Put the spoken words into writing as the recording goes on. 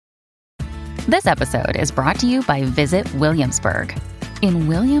This episode is brought to you by Visit Williamsburg. In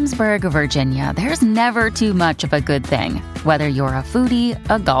Williamsburg, Virginia, there's never too much of a good thing. Whether you're a foodie,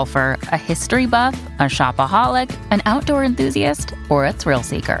 a golfer, a history buff, a shopaholic, an outdoor enthusiast, or a thrill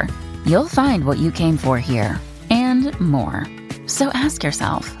seeker, you'll find what you came for here and more. So ask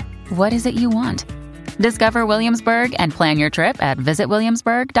yourself, what is it you want? Discover Williamsburg and plan your trip at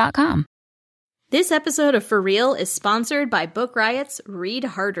visitwilliamsburg.com. This episode of For Real is sponsored by Book Riot's Read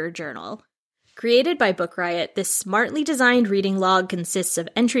Harder Journal. Created by Book Riot, this smartly designed reading log consists of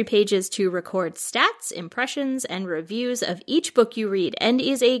entry pages to record stats, impressions, and reviews of each book you read, and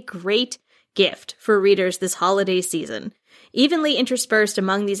is a great gift for readers this holiday season. Evenly interspersed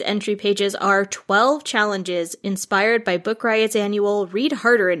among these entry pages are 12 challenges inspired by Book Riot's annual Read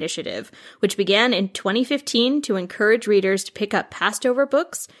Harder initiative, which began in 2015 to encourage readers to pick up passed-over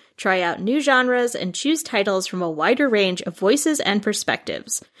books, try out new genres, and choose titles from a wider range of voices and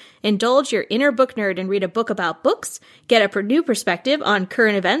perspectives. Indulge your inner book nerd and read a book about books, get a new perspective on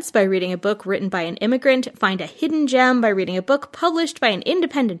current events by reading a book written by an immigrant, find a hidden gem by reading a book published by an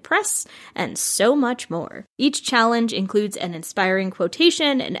independent press, and so much more. Each challenge includes an inspiring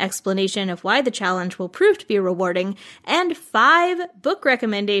quotation, an explanation of why the challenge will prove to be rewarding, and 5 book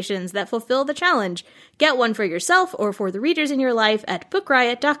recommendations that fulfill the challenge. Get one for yourself or for the readers in your life at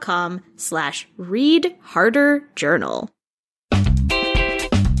bookriot.com/readharderjournal.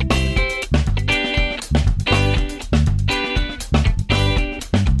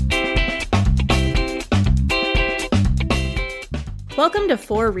 Welcome to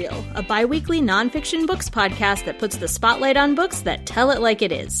For Real, a bi-weekly nonfiction books podcast that puts the spotlight on books that tell it like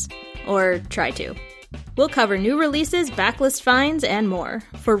it is. Or try to. We'll cover new releases, backlist finds, and more.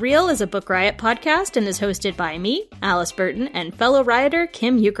 For Real is a Book Riot podcast and is hosted by me, Alice Burton, and fellow rioter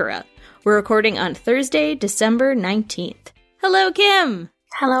Kim Ukura. We're recording on Thursday, December 19th. Hello, Kim!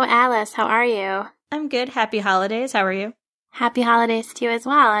 Hello, Alice. How are you? I'm good. Happy holidays. How are you? Happy holidays to you as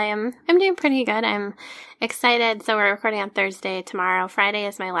well. I'm doing pretty good. I'm excited. So we're recording on Thursday. Tomorrow, Friday,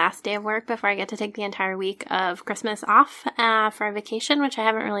 is my last day of work before I get to take the entire week of Christmas off for a vacation, which I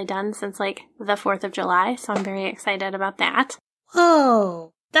haven't really done since like the 4th of July. So I'm very excited about that.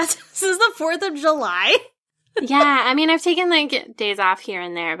 Whoa. This is the 4th of July? Yeah. I mean, I've taken like days off here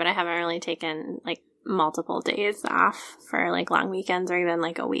and there, but I haven't really taken like multiple days off for like long weekends or even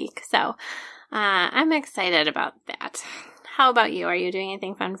like a week. So I'm excited about that. How about you? Are you doing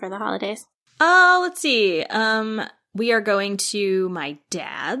anything fun for the holidays? Let's see. We are going to my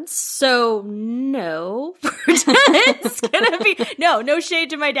dad's, so no. It's gonna be no shade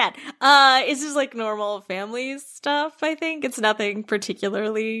to my dad. It's just like normal family stuff, I think. It's nothing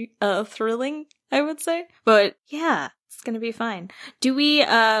particularly thrilling, I would say. But yeah, it's gonna be fine. Do we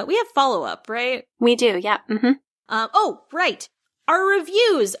have follow-up, right? We do, yeah. Mm-hmm. Oh, right. Our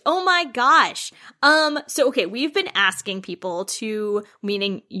reviews. Oh my gosh. So okay, we've been asking people to,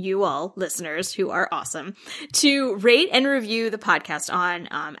 meaning you all listeners who are awesome, to rate and review the podcast on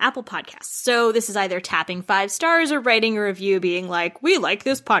Apple Podcasts. So this is either tapping 5 stars or writing a review being like, we like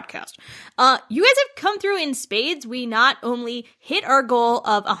this podcast. You guys have come through in spades. We not only hit our goal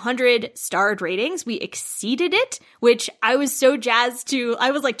of 100 starred ratings, we exceeded it, which I was so jazzed to.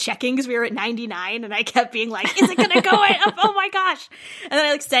 I was like checking because we were at 99 and I kept being like, is it gonna go up? Oh my gosh. And then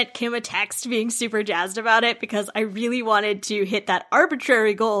I like sent Kim a text being super jazzed about it because I really wanted to hit that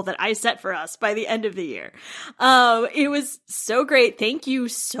arbitrary goal that I set for us by the end of the year. It was so great. Thank you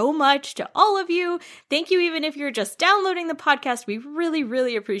so much to all of you. Thank you even if you're just downloading the podcast. We really,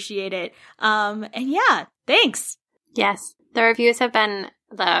 really appreciate it. And yeah, thanks. Yes. The reviews have been,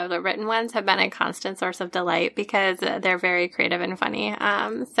 the written ones have been a constant source of delight because they're very creative and funny.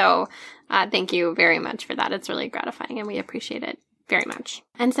 So thank you very much for that. It's really gratifying and we appreciate it very much.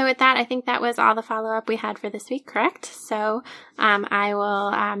 And so with that, I think that was all the follow-up we had for this week, correct? So I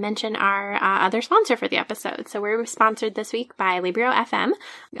will mention our other sponsor for the episode. So we're sponsored this week by Libro FM,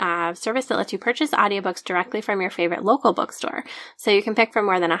 a service that lets you purchase audiobooks directly from your favorite local bookstore. So you can pick from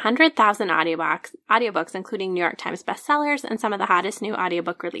more than 100,000 audiobooks, including New York Times bestsellers and some of the hottest new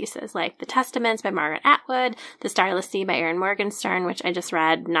audiobook releases, like The Testaments by Margaret Atwood, The Starless Sea by Erin Morgenstern, which I just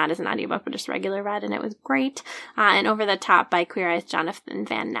read, not as an audiobook, but just regular read, and it was great, and Over the Top by Queer Eye's Jonathan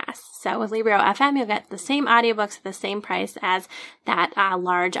Van Ness. So with Libro FM, you'll get the same audiobooks at the same price as that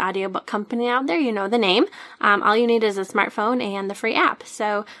large audiobook company out there. You know the name. All you need is a smartphone and the free app.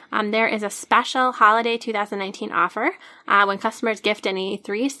 So there is a special holiday 2019 offer. When customers gift any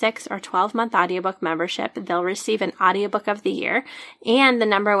 3, 6, or 12-month audiobook membership, they'll receive an audiobook of the year and the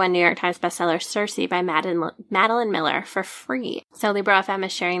 #1 New York Times bestseller Circe by Madeline Miller for free. So Libro FM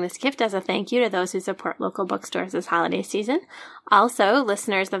is sharing this gift as a thank you to those who support local bookstores this holiday season. Also,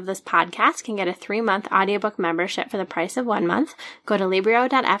 listeners of this podcast can get a 3-month audiobook membership for the price of 1 month. Go to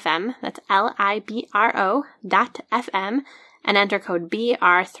Libro.fm, that's Libro.fm, and enter code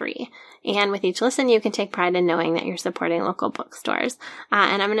BR3. And with each listen, you can take pride in knowing that you're supporting local bookstores.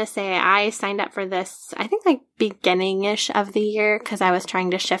 And I'm going to say I signed up for this, I think like beginning-ish of the year, because I was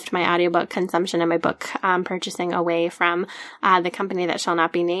trying to shift my audiobook consumption and my book purchasing away from the company that shall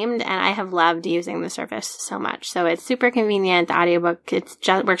not be named. And I have loved using the service so much. So it's super convenient. The audiobook,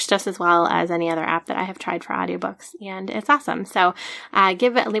 works just as well as any other app that I have tried for audiobooks. And it's awesome. So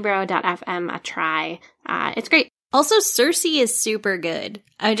give Libro.fm a try. It's great. Also, Circe is super good.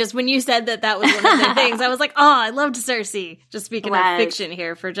 When you said that was one of the things, I was like, oh, I loved Circe. Just speaking of fiction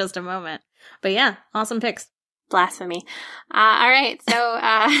here for just a moment. But yeah, awesome picks. Blasphemy. All right. So,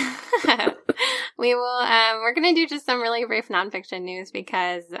 we're going to do just some really brief nonfiction news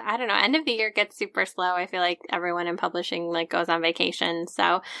because, I don't know, end of the year gets super slow. I feel like everyone in publishing goes on vacation.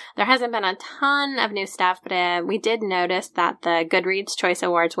 So there hasn't been a ton of new stuff, but we did notice that the Goodreads Choice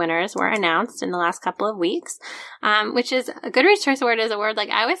Awards winners were announced in the last couple of weeks, which is a Goodreads Choice Award is a word,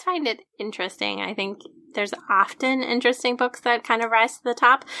 I always find it interesting. I think there's often interesting books that kind of rise to the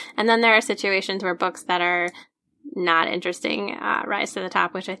top. And then there are situations where books that are not interesting rise to the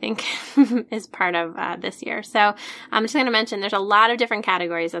top, which I think is part of this year. So I'm just going to mention there's a lot of different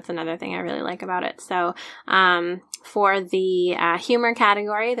categories. That's another thing I really like about it. So for the humor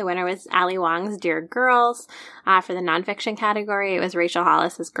category, the winner was Ali Wong's Dear Girls. For the nonfiction category, it was Rachel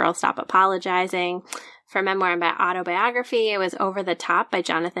Hollis's Girl Stop Apologizing. For memoir and autobiography, it was Over the Top by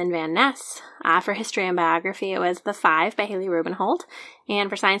Jonathan Van Ness. For history and biography, it was The Five by Haley Rubenhold. And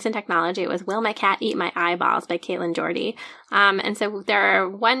for science and technology, it was Will My Cat Eat My Eyeballs by Caitlin Doherty. And so there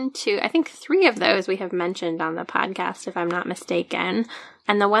are 3 of those we have mentioned on the podcast, if I'm not mistaken.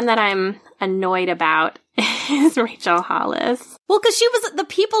 And the one that I'm annoyed about is Rachel Hollis. Well, because she was the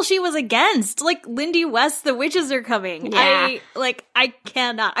people she was against. Lindy West, The Witches Are Coming. Yeah. I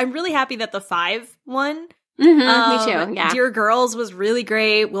cannot. I'm really happy that The Five won. Me too, yeah. Dear Girls was really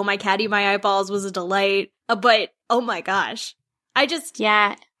great. Will My Cat Eat My Eyeballs was a delight. But, oh my gosh.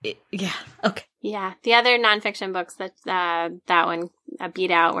 Yeah. Okay. Yeah. The other nonfiction books that one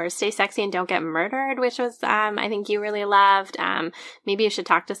beat out were Stay Sexy and Don't Get Murdered, which was, I think you really loved. Maybe You Should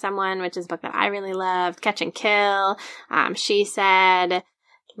Talk to Someone, which is a book that I really loved. Catch and Kill. She Said.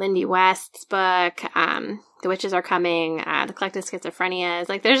 Lindy West's book. The Witches Are Coming. The Collective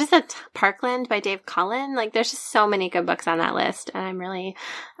Schizophrenia. There's just Parkland by Dave Cullen. There's just so many good books on that list. And I'm really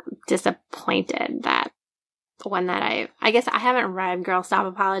disappointed that the one that I guess I haven't read Girl Stop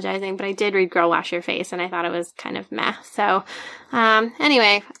Apologizing, but I did read Girl Wash Your Face, and I thought it was kind of meh. So,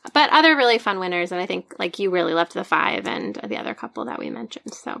 anyway, but other really fun winners, and I think, you really loved The Five and the other couple that we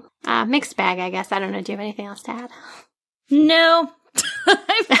mentioned. So, mixed bag, I guess. I don't know. Do you have anything else to add? No.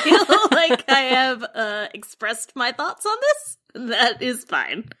 I feel like I have expressed my thoughts on this. That is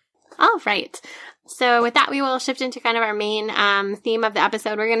fine. All right. So with that, we will shift into kind of our main theme of the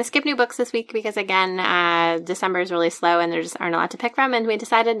episode. We're going to skip new books this week because, again, December is really slow and there just aren't a lot to pick from. And we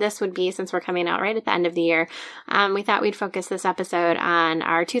decided this would be, since we're coming out right at the end of the year, we thought we'd focus this episode on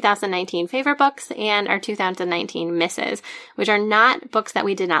our 2019 favorite books and our 2019 misses, which are not books that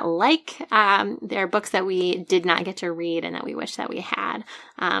we did not like. They're books that we did not get to read and that we wish that we had.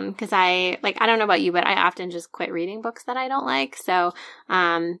 Because I don't know about you, but I often just quit reading books that I don't like. So,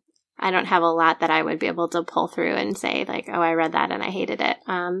 I don't have a lot that I would be able to pull through and say, oh, I read that and I hated it.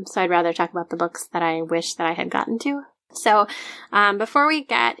 So I'd rather talk about the books that I wish that I had gotten to. So before we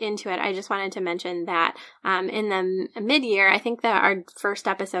get into it, I just wanted to mention that in the mid-year, I think that our first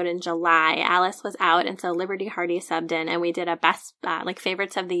episode in July, Alice was out, and so Liberty Hardy subbed in, and we did a best,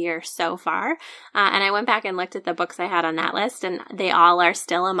 favorites of the year so far. And I went back and looked at the books I had on that list, and they all are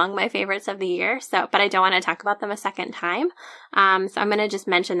still among my favorites of the year. So, but I don't want to talk about them a second time. So I'm going to just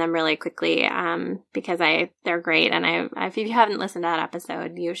mention them really quickly, because they're great. And if you haven't listened to that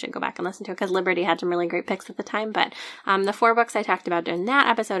episode, you should go back and listen to it, because Liberty had some really great picks at the time. But the 4 books I talked about during that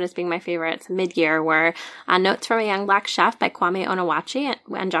episode as being my favorites mid-year were Notes from a Young Black Chef by Kwame Onawachi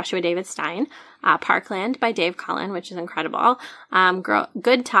and Joshua David Stein, Parkland by Dave Cullen, which is incredible,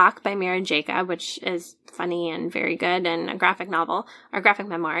 Good Talk by Mira Jacob, which is funny and very good, and a graphic memoir, and The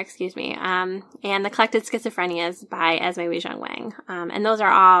Collected Schizophrenias by Esme Weijun Wang. And those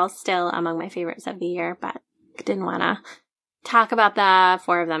are all still among my favorites of the year, but didn't want to talk about the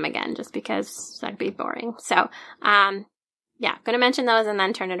 4 of them again, just because that'd be boring. So, going to mention those and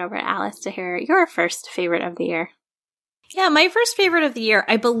then turn it over to Alice to hear your first favorite of the year. Yeah, my first favorite of the year,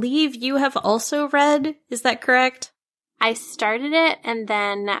 I believe you have also read. Is that correct? I started it, and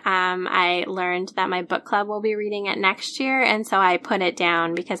then I learned that my book club will be reading it next year, and so I put it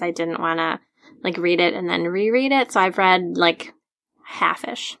down because I didn't want to read it and then reread it. So I've read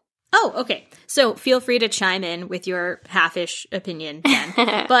half-ish. Oh, okay. So feel free to chime in with your half-ish opinion,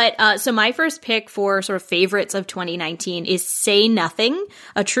 Jen. But so my first pick for sort of favorites of 2019 is Say Nothing,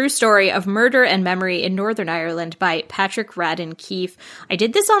 a true story of murder and memory in Northern Ireland by Patrick Radden Keefe. I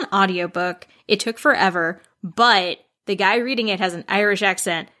did this on audiobook. It took forever, but the guy reading it has an Irish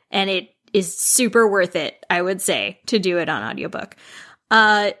accent, and it is super worth it, I would say, to do it on audiobook.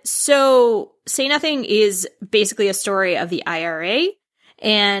 So Say Nothing is basically a story of the IRA.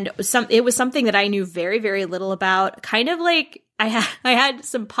 And it was something that I knew very, very little about. Kind of like I had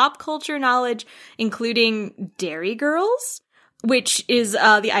some pop culture knowledge, including Dairy Girls, which is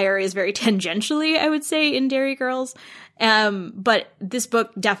the IRA is very tangentially, I would say, in Dairy Girls. But this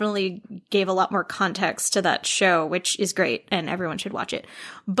book definitely gave a lot more context to that show, which is great, and everyone should watch it.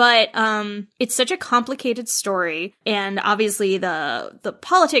 But it's such a complicated story, and obviously the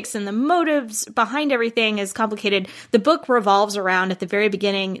politics and the motives behind everything is complicated. The book revolves around, at the very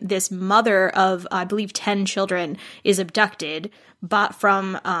beginning, this mother of, I believe, 10 children is abducted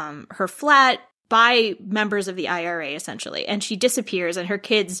from her flat by members of the IRA, essentially. And she disappears, and her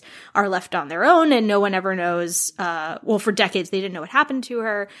kids are left on their own, and no one ever knows, for decades, they didn't know what happened to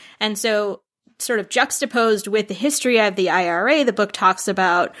her. And so, sort of juxtaposed with the history of the IRA, the book talks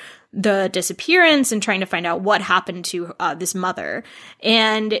about the disappearance and trying to find out what happened to this mother.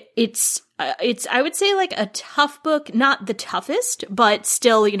 And it's I would say a tough book, not the toughest, but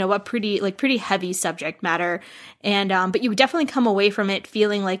still, a pretty heavy subject matter. And but you definitely come away from it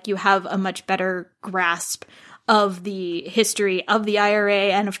feeling like you have a much better grasp of the history of the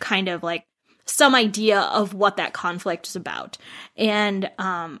IRA and of kind of some idea of what that conflict is about. And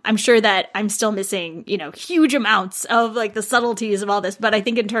I'm sure that I'm still missing, huge amounts of the subtleties of all this, but I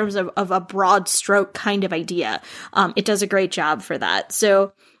think in terms of a broad stroke kind of idea, it does a great job for that.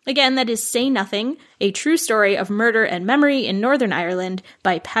 So again, that is Say Nothing, a true story of murder and memory in Northern Ireland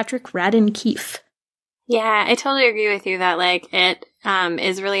by Patrick Radden Keefe. Yeah, I totally agree with you that it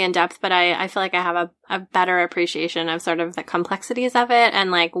is really in depth, but I feel like I have a better appreciation of sort of the complexities of it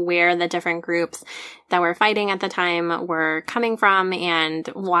and where the different groups that were fighting at the time were coming from and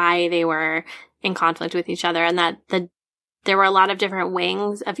why they were in conflict with each other, and that there were a lot of different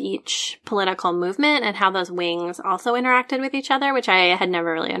wings of each political movement and how those wings also interacted with each other, which I had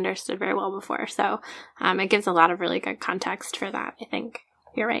never really understood very well before. So it gives a lot of really good context for that, I think.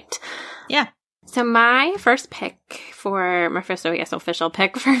 You're right. Yeah. So my first official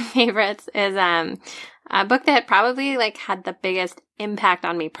pick for favorites is a book that probably had the biggest impact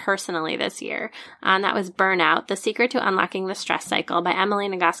on me personally this year. And that was Burnout: The Secret to Unlocking the Stress Cycle by Emily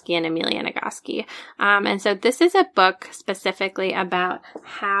Nagoski and Amelia Nagoski. And so this is a book specifically about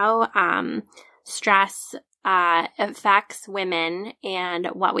how stress affects women and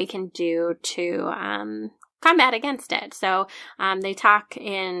what we can do to combat against it. So they talk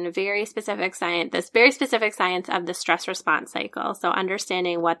in very specific science of the stress response cycle. So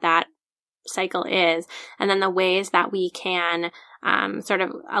understanding what that cycle is, and then the ways that we can sort of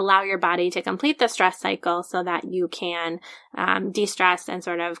allow your body to complete the stress cycle so that you can de-stress and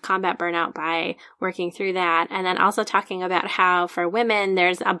sort of combat burnout by working through that. And then also talking about how for women,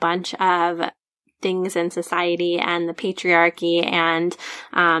 there's a bunch of things in society and the patriarchy and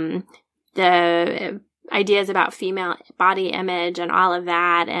the ideas about female body image and all of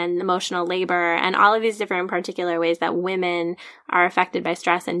that, and emotional labor, and all of these different particular ways that women are affected by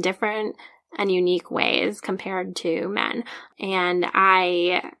stress in different and unique ways compared to men. And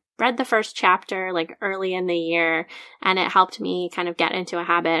I read the first chapter early in the year, and it helped me kind of get into a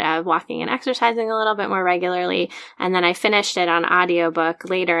habit of walking and exercising a little bit more regularly. And then I finished it on audiobook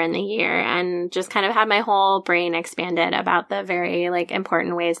later in the year and just kind of had my whole brain expanded about the very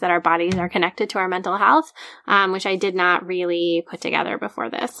important ways that our bodies are connected to our mental health, which I did not really put together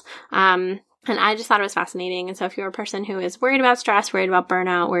before this. And I just thought it was fascinating. And so if you're a person who is worried about stress, worried about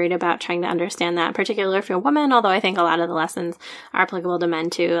burnout, worried about trying to understand that, particularly if you're a woman, although I think a lot of the lessons are applicable to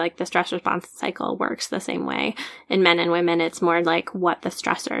men too, the stress response cycle works the same way in men and women. It's more what the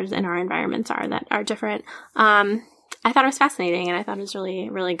stressors in our environments are that are different. I thought it was fascinating, and I thought it was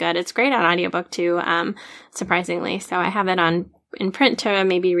really, really good. It's great on audiobook too, surprisingly. So I have it in print to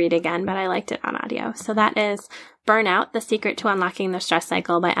maybe read again, but I liked it on audio. So that is Burnout: The Secret to Unlocking the Stress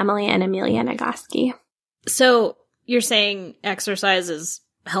Cycle by Emily and Amelia Nagoski. So you're saying exercise is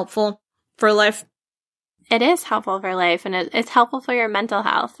helpful for life? It is helpful for life, and it's helpful for your mental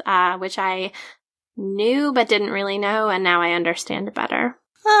health, which I knew but didn't really know, and now I understand better.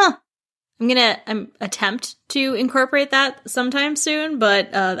 Huh. I'm going to attempt to incorporate that sometime soon,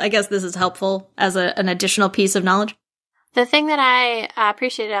 but I guess this is helpful as an additional piece of knowledge. The thing that I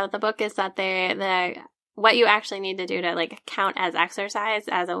appreciated about the book is that what you actually need to do to like count as exercise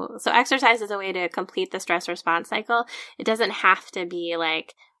so exercise is a way to complete the stress response cycle. It doesn't have to be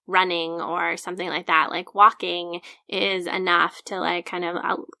like running or something like that. Like walking is enough to like kind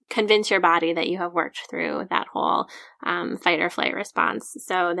of convince your body that you have worked through that whole fight or flight response.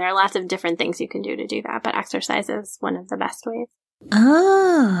 So there are lots of different things you can do to do that, but exercise is one of the best ways.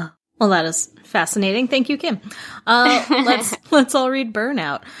 Ah, well, that is fascinating. Thank you, Kim. Let's all read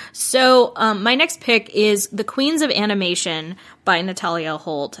Burnout. So my next pick is The Queens of Animation by Natalia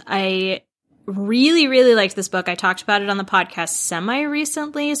Holt. I really, really liked this book. I talked about it on the podcast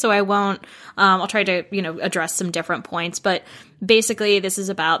semi-recently, so I won't, I'll try to, address some different points, but basically this is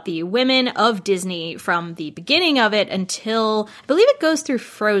about the women of Disney from the beginning of it until, I believe it goes through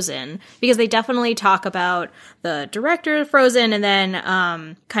Frozen, because they definitely talk about the director of Frozen and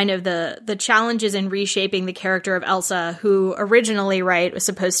then kind of the challenges in reshaping the character of Elsa, who originally, right, was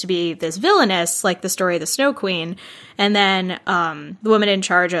supposed to be this villainess, like the story of the Snow Queen, and then the woman in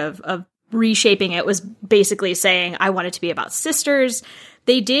charge of reshaping it was basically saying, I want it to be about sisters.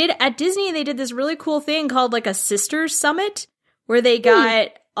 At Disney, they did this really cool thing called like a sisters summit, where they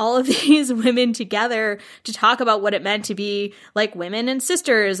got all of these women together to talk about what it meant to be like women and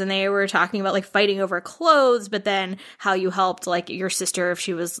sisters. And they were talking about like fighting over clothes, but then how you helped like your sister if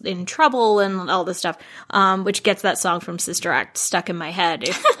she was in trouble and all this stuff, which gets that song from Sister Act stuck in my head.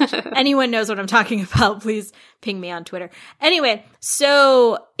 If anyone knows what I'm talking about, please ping me on Twitter. Anyway,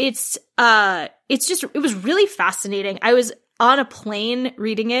 so it was really fascinating. I was on a plane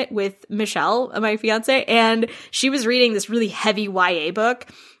reading it with Michelle, my fiance, and she was reading this really heavy YA book,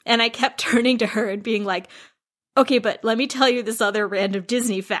 and I kept turning to her and being like, okay, but let me tell you this other random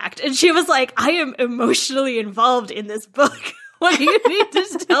Disney fact. And she was like, I am emotionally involved in this book. What do you need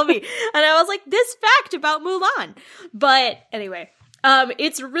to tell me? And I was like, this fact about Mulan. But anyway,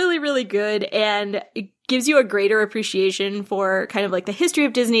 it's really, really good, and it gives you a greater appreciation for kind of like the history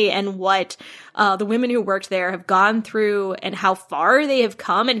of Disney and what the women who worked there have gone through and how far they have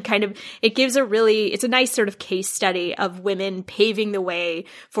come, and kind of it's a nice sort of case study of women paving the way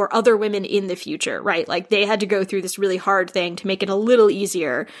for other women in the future, right? Like they had to go through this really hard thing to make it a little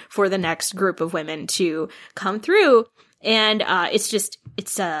easier for the next group of women to come through. And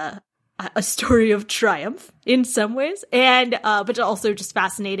it's a story of triumph in some ways, and but also just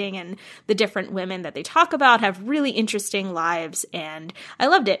fascinating, and the different women that they talk about have really interesting lives, and I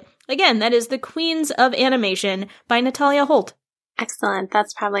loved it. Again, that is The Queens of Animation by Natalia Holt. Excellent.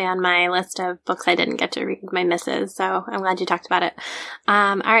 That's probably on my list of books I didn't get to read, my misses, so I'm glad you talked about it.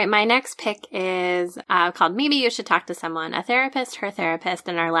 All right, my next pick is called Maybe You Should Talk to Someone, A Therapist, Her Therapist,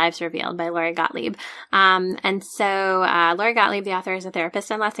 and Our Lives Revealed by Lori Gottlieb. And so Lori Gottlieb, the author, is a therapist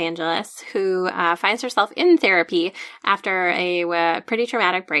in Los Angeles who finds herself in therapy after a pretty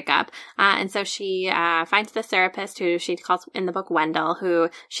traumatic breakup. And so she finds this therapist who she calls in the book Wendell, who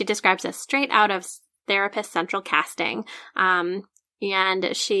she describes as straight out of Therapist Central Casting.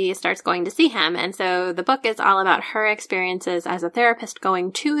 And she starts going to see him. And so the book is all about her experiences as a therapist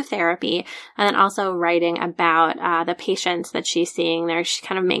going to therapy, and then also writing about the patients that she's seeing there. She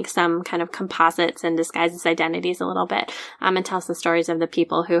kind of makes some kind of composites and disguises identities a little bit, and tells the stories of the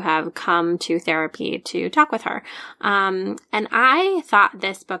people who have come to therapy to talk with her. And I thought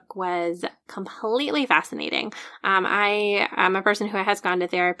this book was completely fascinating. I am a person who has gone to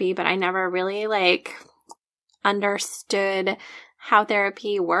therapy, but I never really understood how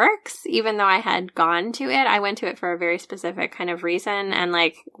therapy works, even though I had gone to it. I went to it for a very specific kind of reason and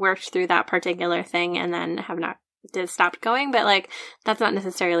worked through that particular thing, and then have not stopped going. But that's not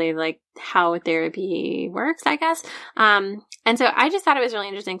necessarily how therapy works, I guess. And so I just thought it was really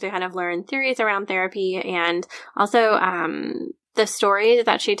interesting to kind of learn theories around therapy, and also the stories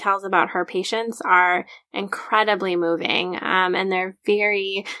that she tells about her patients are incredibly moving, and they're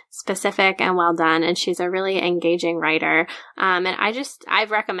very specific and well done, and she's a really engaging writer. And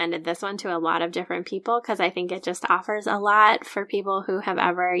I've recommended this one to a lot of different people because I think it just offers a lot for people who have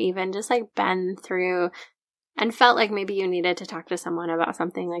ever even just been through and felt like maybe you needed to talk to someone about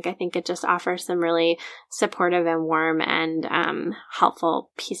something. I think it just offers some really supportive and warm and helpful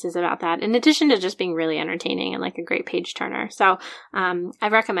pieces about that, in addition to just being really entertaining and a great page turner. So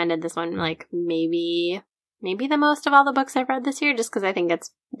I've recommended this one maybe the most of all the books I've read this year, just because I think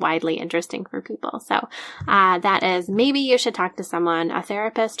it's widely interesting for people. So that is Maybe You Should Talk to Someone, A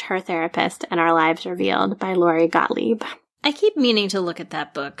Therapist, Her Therapist, and Our Lives Revealed by Lori Gottlieb. I keep meaning to look at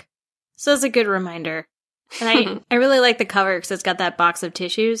that book, so it's a good reminder. And I really like the cover because it's got that box of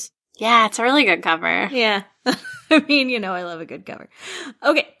tissues. Yeah, it's a really good cover. Yeah. I mean, I love a good cover.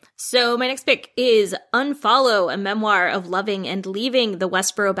 Okay. So my next pick is Unfollow, a memoir of loving and leaving the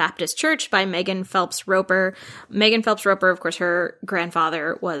Westboro Baptist Church by Megan Phelps Roper. Megan Phelps Roper, of course, her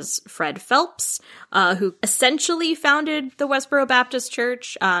grandfather was Fred Phelps, who essentially founded the Westboro Baptist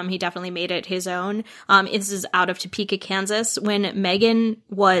Church. He definitely made it his own. This is out of Topeka, Kansas. When Megan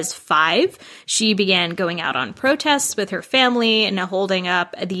was 5, she began going out on protests with her family and holding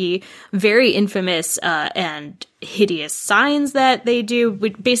up the very infamous and hideous signs that they do,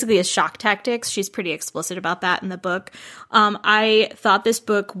 which basically is shock tactics. She's pretty explicit about that in the book. I thought this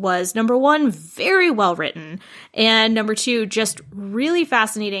book was, number one, very well written, and number two, just really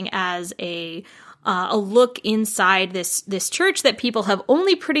fascinating as a look inside this church that people have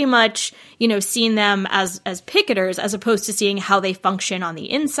only pretty much, seen them as picketers, as opposed to seeing how they function on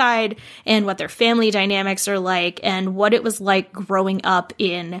the inside and what their family dynamics are like and what it was like growing up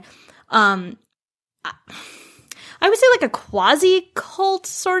in, I would say like a quasi-cult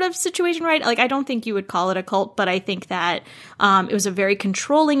sort of situation, right? Like, I don't think you would call it a cult, but I think that it was a very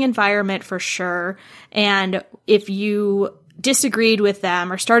controlling environment for sure. And if you disagreed with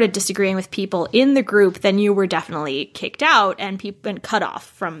them or started disagreeing with people in the group, then you were definitely kicked out and cut off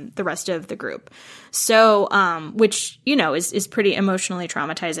from the rest of the group. So, which, is pretty emotionally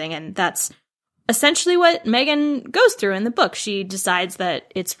traumatizing. And that's essentially what Megan goes through in the book. She decides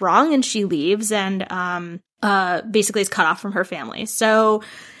that it's wrong and she leaves and, basically is cut off from her family. So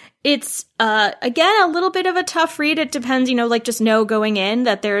it's, again, a little bit of a tough read. It depends, just know going in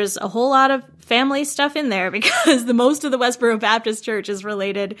that there's a whole lot of family stuff in there because most of the Westboro Baptist Church is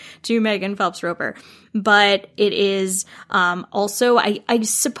related to Megan Phelps Roper. But it is, also, I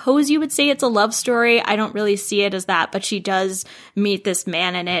suppose you would say it's a love story. I don't really see it as that, but she does meet this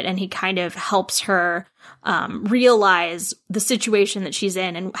man in it and he kind of helps her realize the situation that she's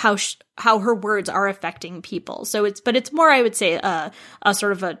in and how her words are affecting people. So it's more, I would say, a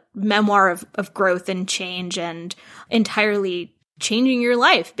sort of a memoir of growth and change and entirely changing your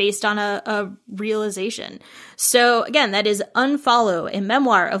life based on a realization. So again, that is Unfollow, a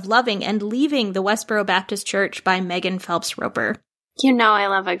memoir of loving and leaving the Westboro Baptist Church by Megan Phelps Roper. I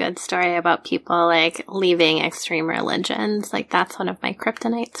love a good story about people like leaving extreme religions. Like, that's one of my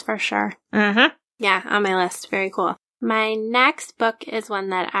kryptonites for sure. Yeah, on my list. Very cool. My next book is one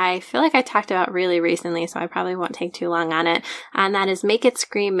that I feel like I talked about really recently, so I probably won't take too long on it, and that is Make It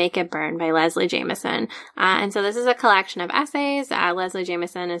Scream, Make It Burn by Leslie Jamison. And so this is a collection of essays. Leslie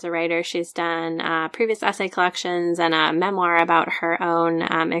Jamison is a writer. She's done previous essay collections and a memoir about her own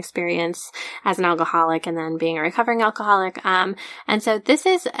experience as an alcoholic and then being a recovering alcoholic. And so this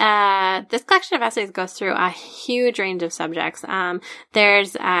collection of essays goes through a huge range of subjects.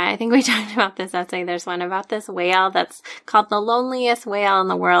 There's, I think we talked about this essay, there's one about this whale that's called the loneliest whale in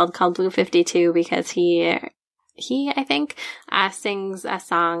the world, called Blue 52, because he I think, sings a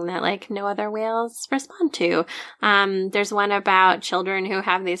song that like no other whales respond to. There's one about children who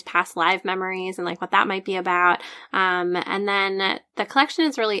have these past live memories and like what that might be about. And then the collection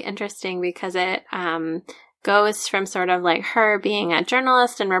is really interesting because it, goes from sort of like her being a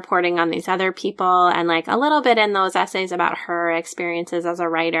journalist and reporting on these other people and like a little bit in those essays about her experiences as a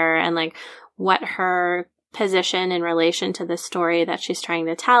writer and like what her position in relation to the story that she's trying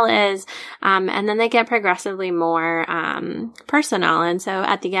to tell is. And then they get progressively more personal. And so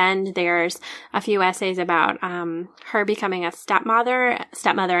at the end, there's a few essays about her becoming a stepmother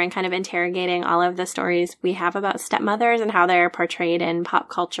and kind of interrogating all of the stories we have about stepmothers and how they're portrayed in pop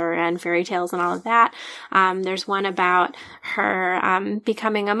culture and fairy tales and all of that. There's one about her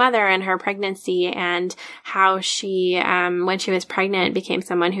becoming a mother and her pregnancy and how she, when she was pregnant, became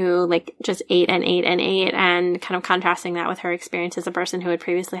someone who like just ate and ate and ate, and kind of contrasting that with her experience as a person who had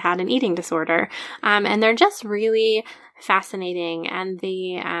previously had an eating disorder. And they're just really fascinating. And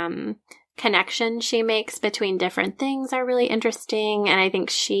the connection she makes between different things are really interesting. And I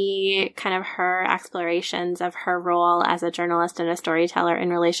think her explorations of her role as a journalist and a storyteller in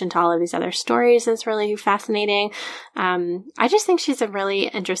relation to all of these other stories is really fascinating. I just think she's a really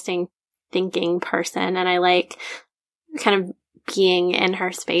interesting thinking person. And I like kind of being in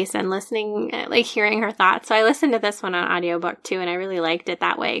her space and listening, like hearing her thoughts. So I listened to this one on audiobook too, and I really liked it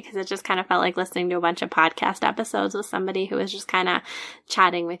that way because it just kind of felt like listening to a bunch of podcast episodes with somebody who was just kind of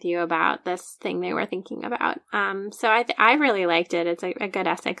chatting with you about this thing they were thinking about. So I really liked it. It's a good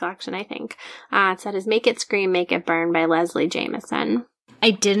essay collection, I think. It said is Make It Scream, Make It Burn by Leslie Jamison.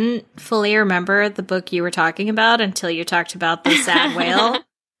 I didn't fully remember the book you were talking about until you talked about the sad whale.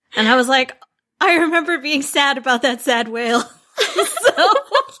 And I was like, I remember being sad about that sad whale. So,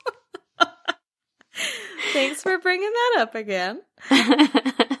 thanks for bringing that up again.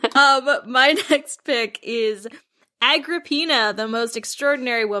 My next pick is Agrippina, the Most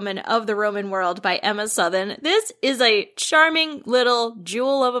Extraordinary Woman of the Roman World by Emma Southon. This is a charming little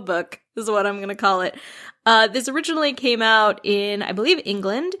jewel of a book, is what I'm going to call it. This originally came out in, I believe,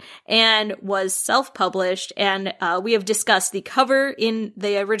 England and was self-published. And we have discussed the cover in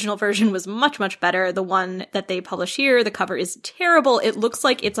the original version was much, much better. The one that they publish here, the cover is terrible. It looks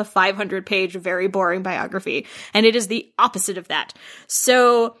like it's a 500-page, very boring biography. And it is the opposite of that.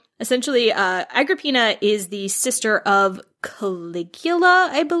 So essentially, Agrippina is the sister of Caligula,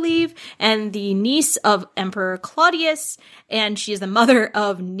 I believe, and the niece of Emperor Claudius, and she is the mother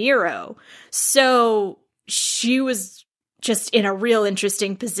of Nero. So she was just in a real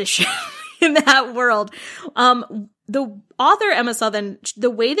interesting position in that world. The author, Emma Southon, the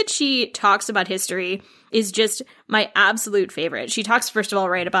way that she talks about history is just my absolute favorite. She talks, first of all,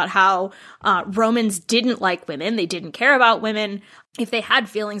 right, about how Romans didn't like women. They didn't care about women. If they had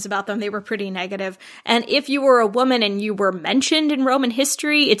feelings about them, they were pretty negative. And if you were a woman and you were mentioned in Roman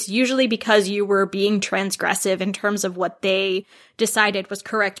history, it's usually because you were being transgressive in terms of what they decided was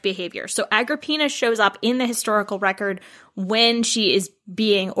correct behavior. So Agrippina shows up in the historical record when she is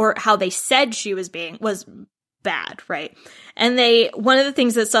being, or how they said she was being, was bad, right? And one of the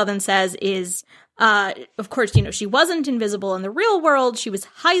things that Southon says is, of course, she wasn't invisible in the real world. She was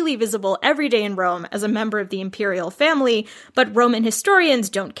highly visible every day in Rome as a member of the imperial family, but Roman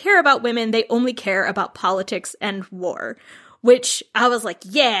historians don't care about women. They only care about politics and war, which I was like,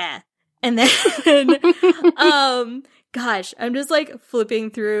 yeah. And then, gosh, I'm just like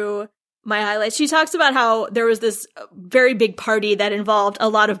flipping through my highlights. She talks about how there was this very big party that involved a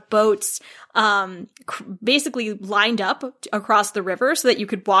lot of boats, basically lined up across the river so that you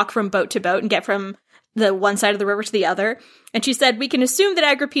could walk from boat to boat and get from the one side of the river to the other. And she said, "We can assume that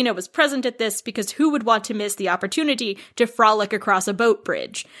Agrippina was present at this because who would want to miss the opportunity to frolic across a boat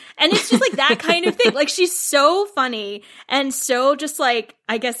bridge?" And it's just like that kind of thing. Like, she's so funny and so just like,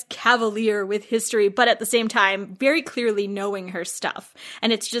 I guess, cavalier with history, but at the same time, very clearly knowing her stuff.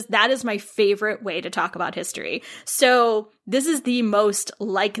 And it's just, that is my favorite way to talk about history. So this is the most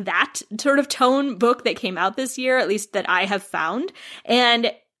like that sort of tone book that came out this year, at least that I have found.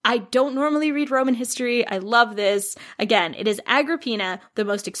 And I don't normally read Roman history. I love this. Again, it is Agrippina, the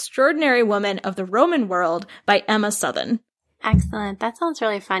Most Extraordinary Woman of the Roman World by Emma Southon. Excellent. That sounds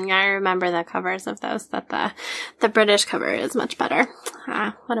really fun. Yeah, I remember the covers of those, that the British cover is much better.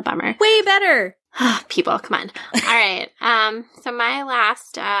 What a bummer. Way better. People, come on. All right. So my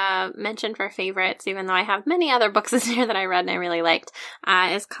last mention for favorites, even though I have many other books this year that I read and I really liked,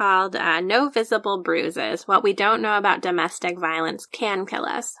 is called No Visible Bruises: What We Don't Know About Domestic Violence Can Kill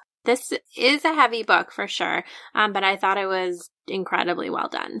Us. This is a heavy book for sure, but I thought it was incredibly well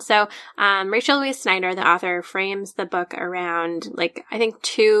done. So Rachel Louise Snyder, the author, frames the book around, I think,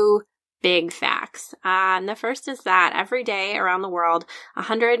 two big facts. And the first is that every day around the world,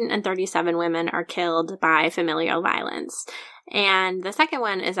 137 women are killed by familial violence. And the second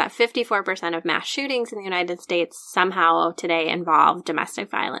one is that 54% of mass shootings in the United States somehow today involve domestic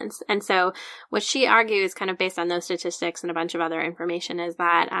violence. And so what she argues, kind of based on those statistics and a bunch of other information, is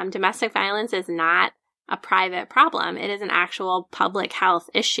that domestic violence is not a private problem. It is an actual public health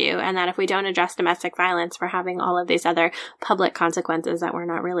issue, and that if we don't address domestic violence, we're having all of these other public consequences that we're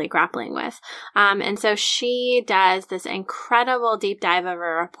not really grappling with. And so she does this incredible deep dive of a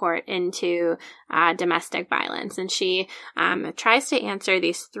report into domestic violence, and she tries to answer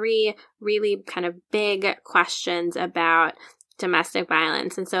these three really kind of big questions about domestic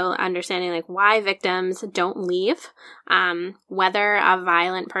violence. And so understanding why victims don't leave, whether a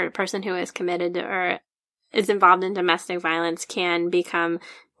violent person who is committed or is involved in domestic violence can become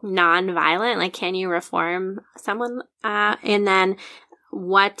non-violent, can you reform someone? And then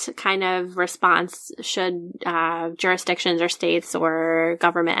what kind of response should jurisdictions or states or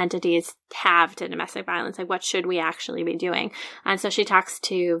government entities have to domestic violence? What should we actually be doing? And so she talks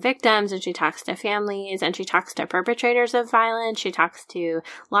to victims, and she talks to families, and she talks to perpetrators of violence. She talks to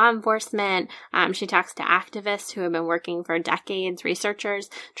law enforcement. She talks to activists who have been working for decades, researchers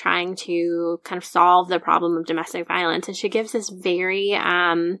trying to kind of solve the problem of domestic violence. And she gives this very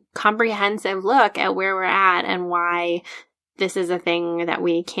comprehensive look at where we're at and why this is a thing that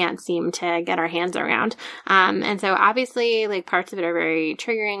we can't seem to get our hands around. And so obviously, parts of it are very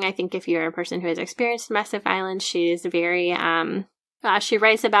triggering. I think if you're a person who has experienced domestic violence, she's very, she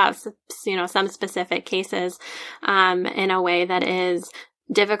writes about, some specific cases, in a way that is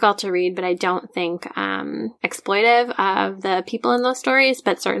difficult to read, but I don't think exploitive of the people in those stories,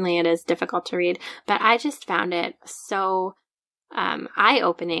 but certainly it is difficult to read. But I just found it so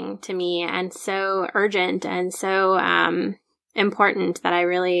eye-opening to me, and so urgent, and so important that I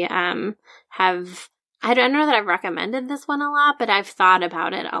really have. I don't know that I've recommended this one a lot, but I've thought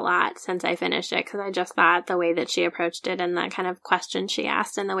about it a lot since I finished it, because I just thought the way that she approached it and the kind of questions she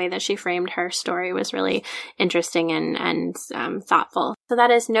asked and the way that she framed her story was really interesting and thoughtful. So that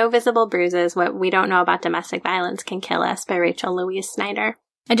is No Visible Bruises, What We Don't Know About Domestic Violence Can Kill Us by Rachel Louise Snyder.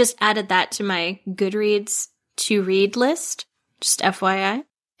 I just added that to my Goodreads to read list, just FYI.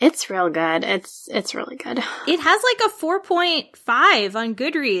 It's real good. It's really good. It has like a 4.5 on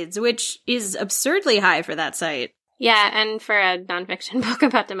Goodreads, which is absurdly high for that site. Yeah, and for a nonfiction book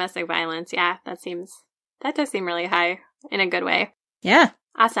about domestic violence, yeah, that does seem really high in a good way. Yeah.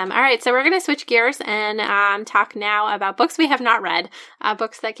 Awesome. All right, so we're going to switch gears and talk now about books we have not read,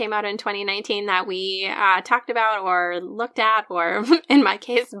 books that came out in 2019 that we talked about or looked at or, in my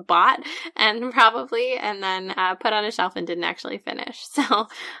case, bought and then put on a shelf and didn't actually finish. So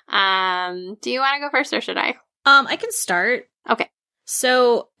do you want to go first or should I? I can start. Okay.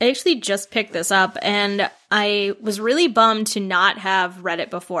 So I actually just picked this up and I was really bummed to not have read it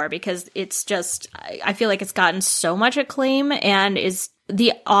before because it's just, I feel like it's gotten so much acclaim and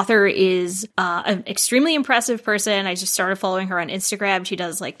the author is an extremely impressive person. I just started following her on Instagram. She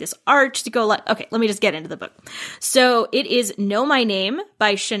does like this art to go okay, let me just get into the book. So it is Know My Name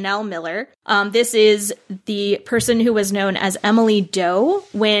by Chanel Miller. This is the person who was known as Emily Doe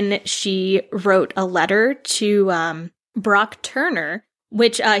when she wrote a letter to Brock Turner,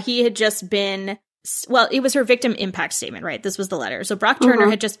 which he had just been, well, it was her victim impact statement, right? This was the letter. So Brock Turner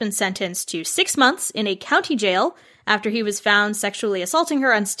had just been sentenced to 6 months in a county jail after he was found sexually assaulting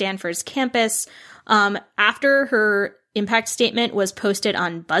her on Stanford's campus. After her impact statement was posted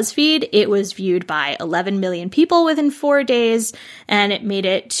on BuzzFeed, it was viewed by 11 million people within 4 days, and it made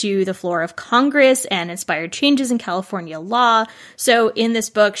it to the floor of Congress and inspired changes in California law. So in this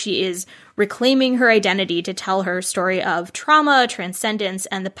book, she is reclaiming her identity to tell her story of trauma, transcendence,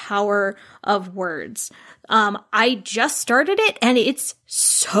 and the power of words. I just started it and it's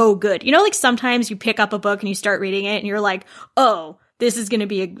so good. You know, like sometimes you pick up a book and you start reading it and you're like, oh, this is going to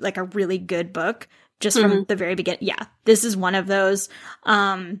be a really good book just from the very beginning. Yeah, this is one of those.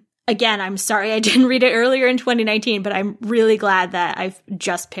 Again, I'm sorry I didn't read it earlier in 2019, but I'm really glad that I've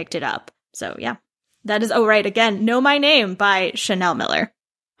just picked it up. So yeah, that is, oh right, again, Know My Name by Chanel Miller.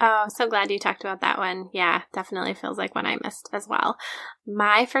 Oh, so glad you talked about that one. Yeah, definitely feels like one I missed as well.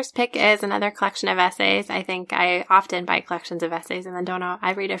 My first pick is another collection of essays. I think I often buy collections of essays and then don't know.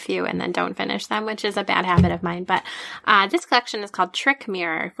 I read a few and then don't finish them, which is a bad habit of mine. But this collection is called Trick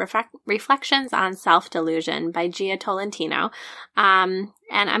Mirror, Reflections on Self-Delusion by Jia Tolentino.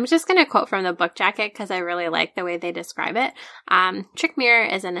 And I'm just going to quote from the book jacket because I really like the way they describe it. Trick Mirror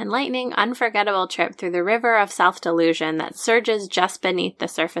is an enlightening, unforgettable trip through the river of self-delusion that surges just beneath the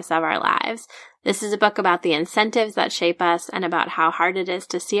surface of our lives. This is a book about the incentives that shape us and about how hard it is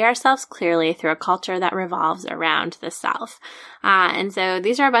to see ourselves clearly through a culture that revolves around the self. And so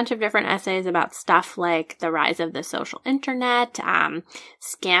these are a bunch of different essays about stuff like the rise of the social internet,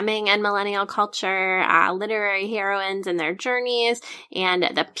 scamming and millennial culture, literary heroines and their journeys, and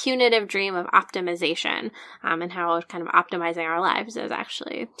the punitive dream of optimization, and how kind of optimizing our lives is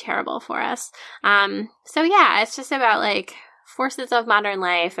actually terrible for us. So yeah, it's just about like forces of modern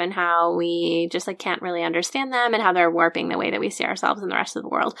life and how we just like can't really understand them and how they're warping the way that we see ourselves and the rest of the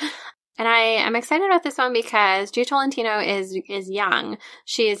world. And I am excited about this one because Jia Tolentino is young.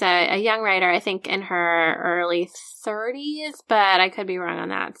 She's a young writer, I think in her early 30s, but I could be wrong on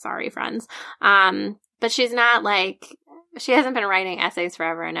that. Sorry, friends. But she's not like, she hasn't been writing essays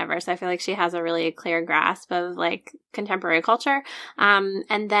forever and ever, so I feel like she has a really clear grasp of like contemporary culture.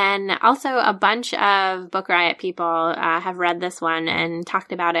 And then also a bunch of Book Riot people have read this one and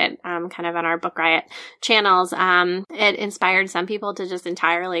talked about it kind of on our Book Riot channels. It inspired some people to just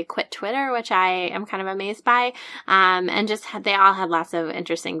entirely quit Twitter, which I am kind of amazed by. And just they all had lots of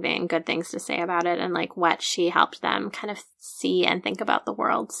interesting good things to say about it and like what she helped them kind of see and think about the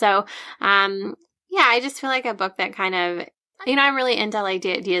world. So, yeah, I just feel like a book that kind of, you know, I'm really into like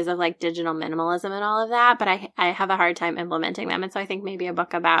the ideas of like digital minimalism and all of that, but I have a hard time implementing them. And so I think maybe a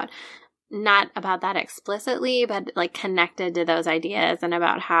book about, not about that explicitly, but like connected to those ideas and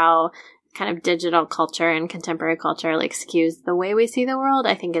about how kind of digital culture and contemporary culture like skews the way we see the world,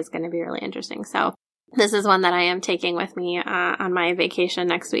 I think is going to be really interesting. So this is one that I am taking with me on my vacation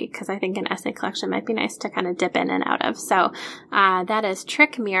next week because I think an essay collection might be nice to kind of dip in and out of. So that is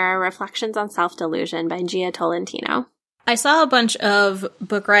Trick Mirror, Reflections on Self-Delusion by Jia Tolentino. I saw a bunch of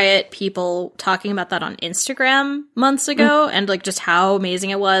Book Riot people talking about that on Instagram months ago and like just how amazing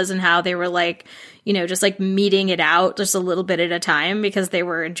it was and how they were like, you know, just like meeting it out just a little bit at a time because they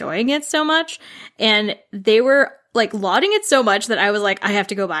were enjoying it so much. And they were like lauding it so much that I was like, I have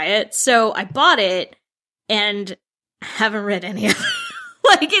to go buy it. So I bought it and haven't read any of it.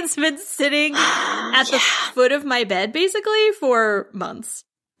 Like, it's been sitting at the foot of my bed, basically, for months.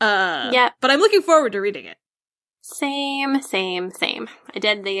 But I'm looking forward to reading it. Same. I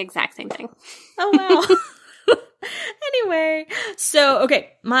did the exact same thing. Oh, wow. Anyway, so,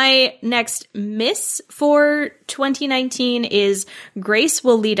 okay, my next miss for 2019 is Grace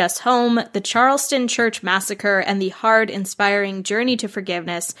Will Lead Us Home, The Charleston Church Massacre, and the Hard, Inspiring Journey to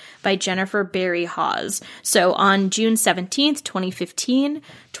Forgiveness by Jennifer Berry Hawes. So on June 17th, 2015,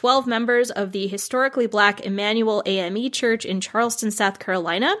 12 members of the historically Black Emmanuel AME Church in Charleston, South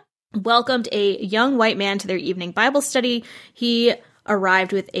Carolina, welcomed a young white man to their evening Bible study. He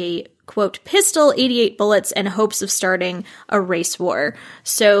arrived with a, quote, pistol, 88 bullets, and hopes of starting a race war.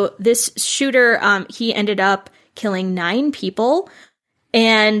 So this shooter, he ended up killing 9 people.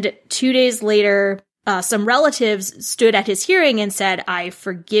 And 2 days later, some relatives stood at his hearing and said, I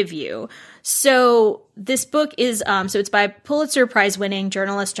forgive you. So this book is, so it's by Pulitzer Prize winning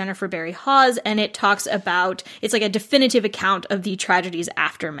journalist Jennifer Berry Hawes, and it talks about, it's like a definitive account of the tragedy's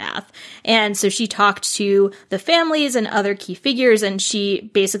aftermath. And so she talked to the families and other key figures, and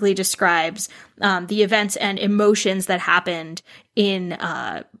she basically describes the events and emotions that happened in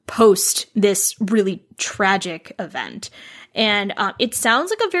post this really tragic event. And it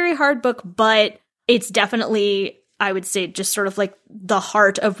sounds like a very hard book, but it's definitely, I would say, just sort of like the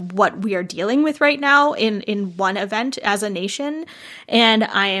heart of what we are dealing with right now in one event as a nation. And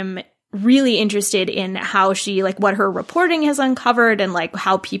I am really interested in how she, like, what her reporting has uncovered and like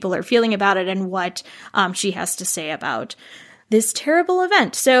how people are feeling about it and what she has to say about this terrible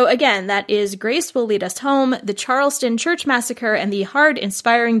event. So again, that is Grace Will Lead Us Home, The Charleston Church Massacre, and the Hard,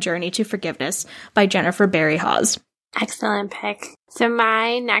 Inspiring Journey to Forgiveness by Jennifer Berry Hawes. Excellent pick. So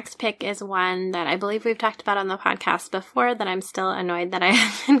my next pick is one that I believe we've talked about on the podcast before that I'm still annoyed that I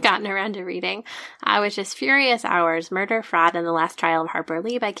haven't gotten around to reading, which is Furious Hours, Murder, Fraud, and the Last Trial of Harper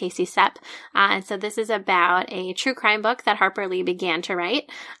Lee by Casey Sepp. And so this is about a true crime book that Harper Lee began to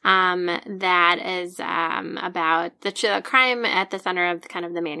write that is about the crime at the center of kind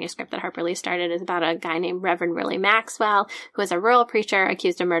of the manuscript that Harper Lee started is about a guy named Reverend Willie Maxwell, who was a rural preacher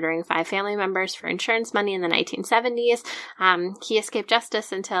accused of murdering 5 family members for insurance money in the 1970s. He escaped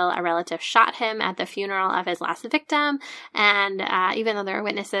justice until a relative shot him at the funeral of his last victim. And even though there were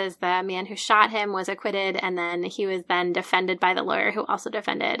witnesses, the man who shot him was acquitted, and then he was then defended by the lawyer who also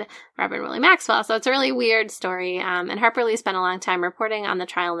defended Reverend Willie Maxwell. So it's a really weird story. And Harper Lee spent a long time reporting on the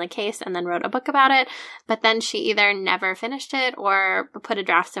trial and the case and then wrote a book about it. But then she either never finished it or put a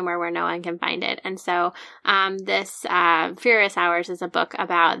draft somewhere where no one can find it. And so this Furious Hours is a book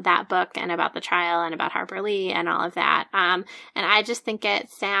about that book and about the trial and about Harper Lee and all of that. And I just think it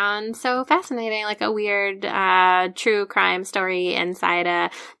sounds so fascinating, like a weird true crime story inside a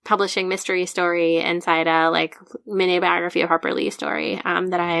publishing mystery story inside a like mini biography of Harper Lee story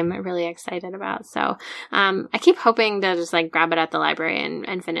that I'm really excited about. So I keep hoping to just like grab it at the library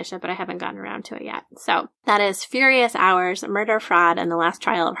and finish it, but I haven't gotten around to it yet. So that is Furious Hours, Murder, Fraud, and the Last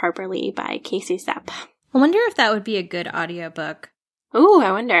Trial of Harper Lee by Casey Sepp. I wonder if that would be a good audiobook. Ooh,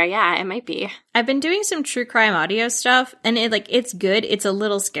 I wonder. Yeah, it might be. I've been doing some true crime audio stuff, and it's good. It's a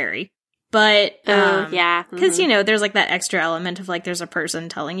little scary, but yeah, because you know, there's like that extra element of like there's a person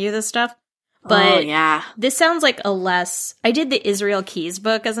telling you this stuff. But yeah, this sounds like a less. I did the Israel Keys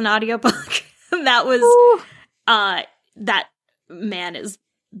book as an audiobook. That was that man is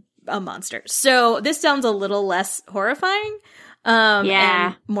a monster. So this sounds a little less horrifying.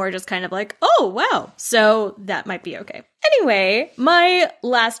 And more just kind of like, oh, wow. So that might be okay. Anyway, my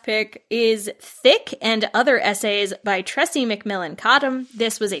last pick is Thick and Other Essays by Tressie McMillan Cottom.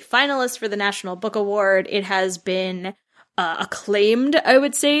 This was a finalist for the National Book Award. It has been acclaimed, I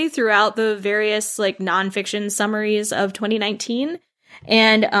would say, throughout the various like nonfiction summaries of 2019.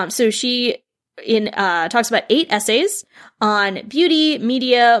 And so she talks about 8 essays on beauty,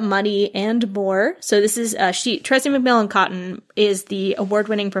 media, money, and more. So this is Tressie McMillan Cottom is the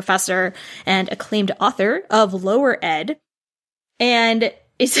award-winning professor and acclaimed author of Lower Ed. And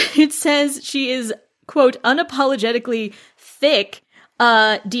it says she is, quote, unapologetically thick,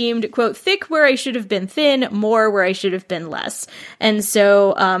 deemed, quote, thick where I should have been thin, more where I should have been less. And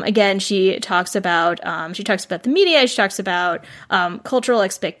so, again, she talks about the media, she talks about cultural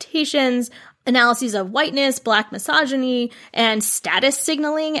expectations, analyses of whiteness, Black misogyny, and status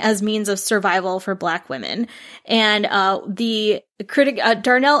signaling as means of survival for Black women. And the critic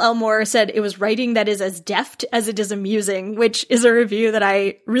Darnell Elmore said it was writing that is as deft as it is amusing, which is a review that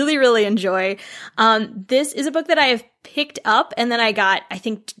I really, really enjoy. This is a book that I have picked up and then I got, I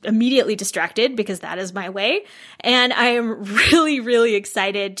think, immediately distracted because that is my way. And I am really, really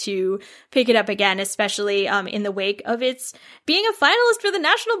excited to pick it up again, especially in the wake of its being a finalist for the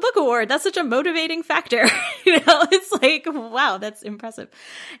National Book Award. That's such a motivating factor. It's like, wow, that's impressive.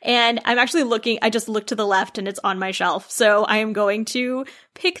 And I'm actually I just looked to the left and it's on my shelf. So I am going to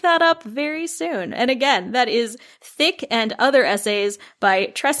pick that up very soon. And again, that is Thick and Other Essays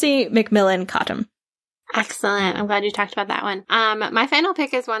by Tressie McMillan Cottom. Excellent. I'm glad you talked about that one. My final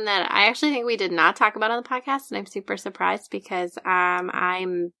pick is one that I actually think we did not talk about on the podcast, and I'm super surprised because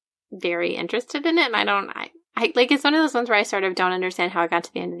I'm very interested in it, and I like, it's one of those ones where I sort of don't understand how I got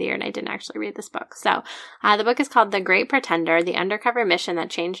to the end of the year and I didn't actually read this book. So, the book is called The Great Pretender, The Undercover Mission That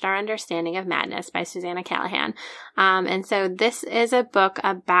Changed Our Understanding of Madness by Susanna Callahan. And so this is a book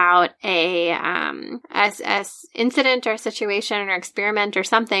about a incident or situation or experiment or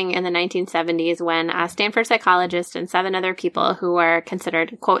something in the 1970s when a Stanford psychologist and 7 other people who were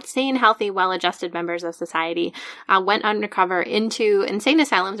considered, quote, sane, healthy, well-adjusted members of society, went undercover into insane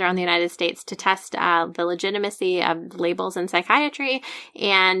asylums around the United States to test the legitimacy of labels in psychiatry,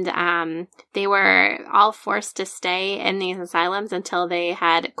 and they were all forced to stay in these asylums until they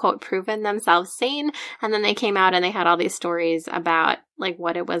had, quote, proven themselves sane, and then they came out and they had all these stories about like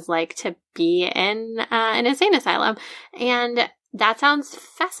what it was like to be in an insane asylum, and that sounds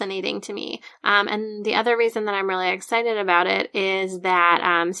fascinating to me. And the other reason that I'm really excited about it is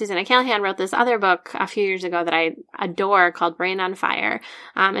that Susanna Callahan wrote this other book a few years ago that I adore called Brain on Fire.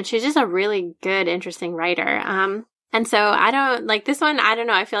 And she's just a really good, interesting writer. And so I don't, like this one, I don't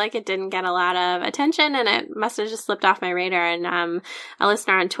know, I feel like it didn't get a lot of attention and it must have just slipped off my radar. And a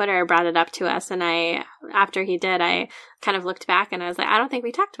listener on Twitter brought it up to us, and after he did, I kind of looked back and I was like, I don't think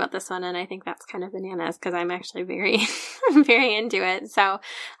we talked about this one, and I think that's kind of bananas because I'm actually very, very into it. So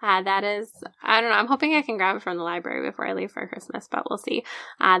that is, I don't know, I'm hoping I can grab it from the library before I leave for Christmas, but we'll see.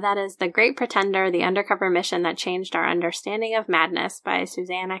 That is The Great Pretender, The Undercover Mission That Changed Our Understanding of Madness by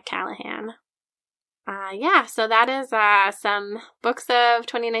Susanna Callahan. So that is some books of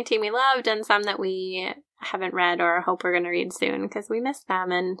 2019 we loved and some that we haven't read or hope we're going to read soon because we missed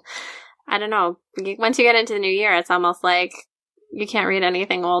them. And I don't know, once you get into the new year, it's almost like you can't read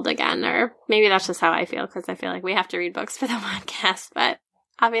anything old again, or maybe that's just how I feel because I feel like we have to read books for the podcast, but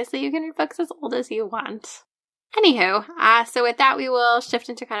obviously you can read books as old as you want. Anywho, so with that, we will shift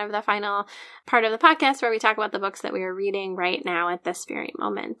into kind of the final part of the podcast where we talk about the books that we are reading right now at this very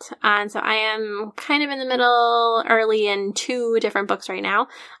moment. And so I am kind of in the middle, early in 2 different books right now.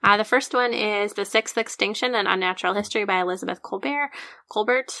 The first one is The Sixth Extinction, An Unnatural History by Elizabeth Kolbert.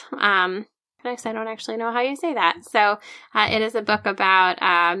 I don't actually know how you say that. So it is a book about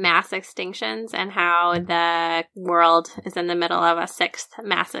mass extinctions and how the world is in the middle of a 6th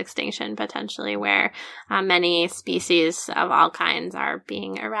mass extinction, potentially, where many species of all kinds are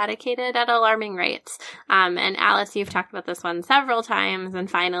being eradicated at alarming rates. And Alice, you've talked about this one several times.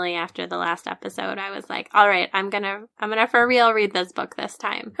 And finally, after the last episode, I was like, all right, I'm gonna for real read this book this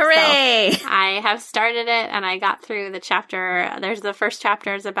time. Hooray! So I have started it and I got through the chapter. There's the first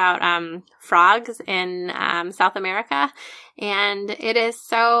chapter is about frogs in South America, and it is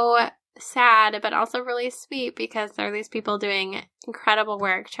so sad but also really sweet because there are these people doing incredible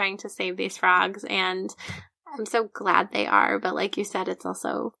work trying to save these frogs, and I'm so glad they are, but like you said, it's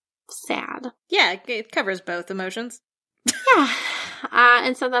also sad. Yeah, it covers both emotions. Yeah.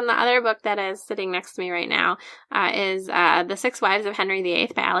 And so then the other book that is sitting next to me right now is The 6 Wives of Henry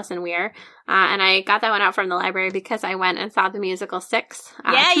VIII by Alison Weir. And I got that one out from the library because I went and saw the musical 6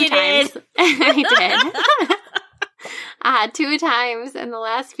 yeah, 2 you times. did. I did. 2 times in the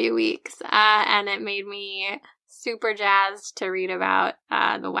last few weeks. And it made me super jazzed to read about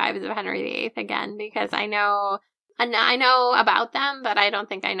the Wives of Henry VIII again because I know about them, but I don't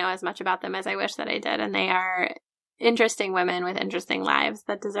think I know as much about them as I wish that I did. And they are interesting women with interesting lives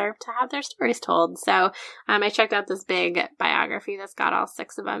that deserve to have their stories told. So I checked out this big biography that's got all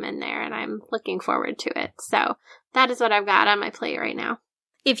 6 of them in there, and I'm looking forward to it. So that is what I've got on my plate right now.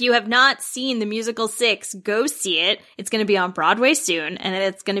 If you have not seen the musical 6, go see it. It's going to be on Broadway soon, and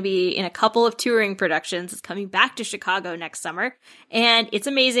it's going to be in a couple of touring productions. It's coming back to Chicago next summer, and it's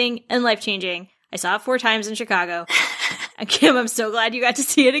amazing and life-changing. I saw it 4 times in Chicago. And Kim, I'm so glad you got to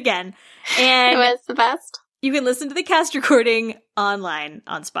see it again. And it was the best. You can listen to the cast recording online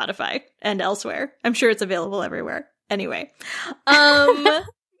on Spotify and elsewhere. I'm sure it's available everywhere. Anyway,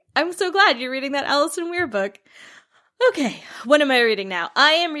 I'm so glad you're reading that Alison Weir book. Okay, what am I reading now?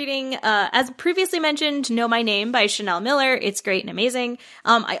 I am reading, as previously mentioned, Know My Name by Chanel Miller. It's great and amazing.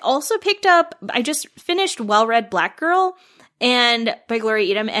 I just finished Well Read Black Girl and by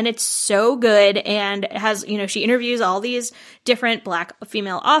Gloria Edom, and it's so good, and it has, she interviews all these different Black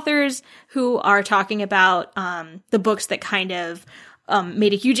female authors who are talking about the books that kind of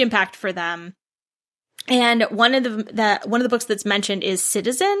made a huge impact for them. And one of the books that's mentioned is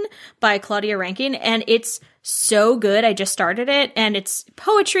Citizen by Claudia Rankine, and it's so good. I just started it, and it's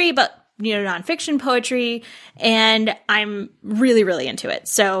poetry, but nonfiction poetry, and I'm really, really into it.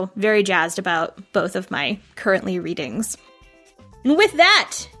 So very jazzed about both of my currently readings. And with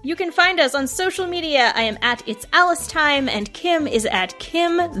that, you can find us on social media. I am at It's Alice Time, and Kim is at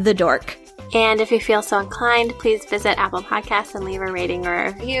Kim the Dork. And if you feel so inclined, please visit Apple Podcasts and leave a rating or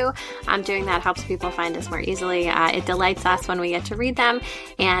a review. Doing that helps people find us more easily. It delights us when we get to read them.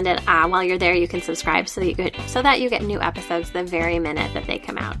 And while you're there, you can subscribe so that you get new episodes the very minute that they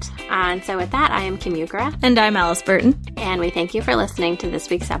come out. And so with that, I am Kim Ukura. And I'm Alice Burton. And we thank you for listening to this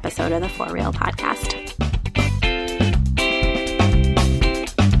week's episode of the For Real Podcast.